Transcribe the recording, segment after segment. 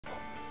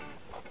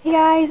Hey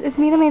guys, it's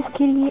me, the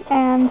AnnieThePurpleKitty,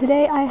 and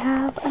today I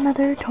have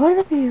another toy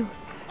review.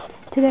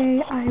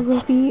 Today I will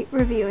be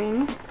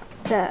reviewing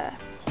the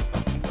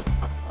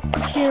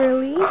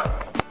Cheerilee,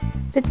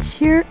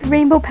 the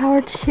Rainbow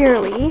Powered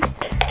Cheerilee,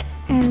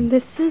 and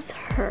this is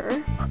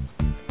her.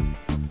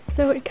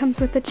 So it comes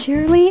with a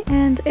Cheerilee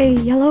and a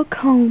yellow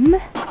comb.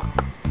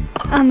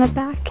 On the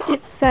back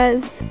it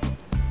says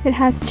it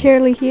has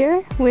Cheerilee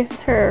here with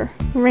her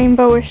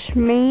rainbowish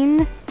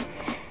mane,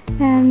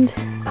 and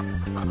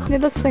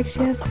it looks like she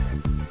has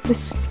this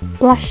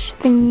blush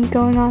thingy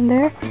going on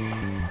there,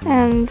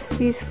 and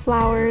these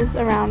flowers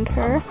around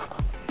her.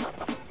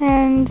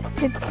 And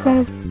it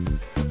says,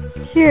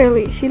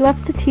 Cheerilee, she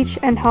loves to teach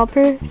and help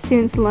her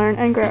students learn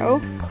and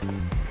grow.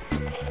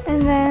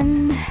 And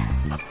then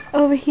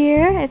over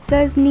here it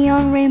says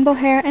neon rainbow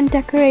hair and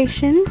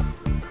decorations.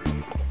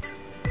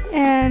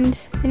 And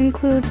it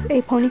includes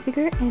a pony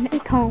figure and a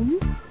comb.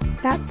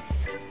 That's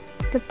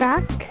the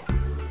back.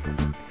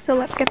 So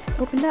let's get this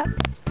opened up.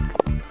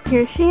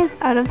 Here she is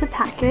out of the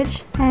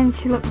package, and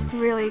she looks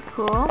really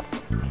cool.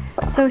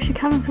 So she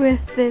comes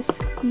with this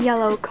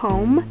yellow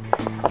comb,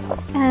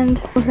 and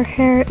her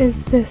hair is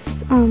this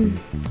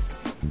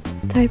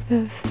type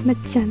of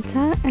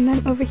magenta, and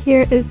then over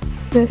here is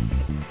this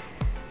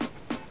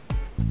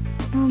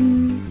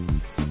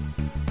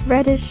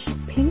reddish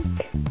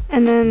pink,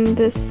 and then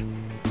this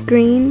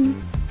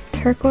green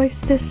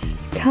turquoise-ish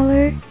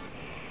color,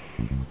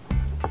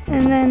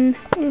 and then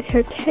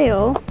her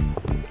tail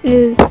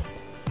is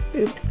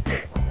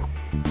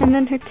and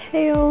then her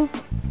tail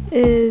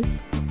is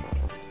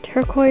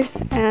turquoise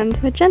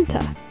and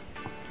magenta.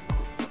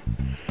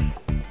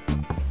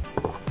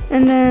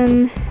 And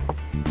then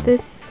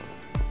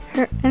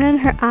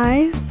her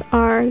eyes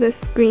are this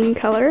green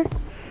color.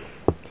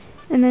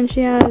 And then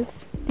she has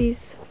these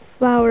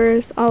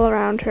flowers all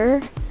around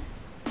her,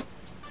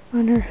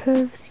 on her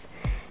hooves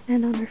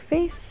and on her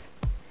face,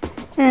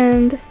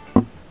 and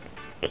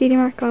kitty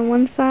mark on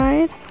one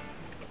side.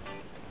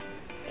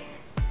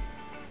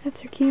 That's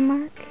her kitty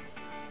mark.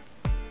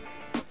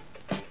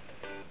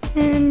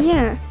 And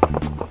yeah.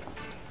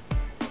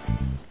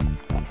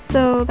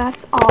 So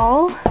that's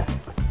all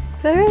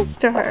there is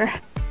to her.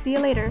 See you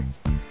later.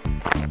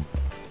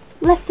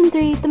 Lesson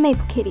 3, the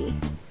Maple Kitty.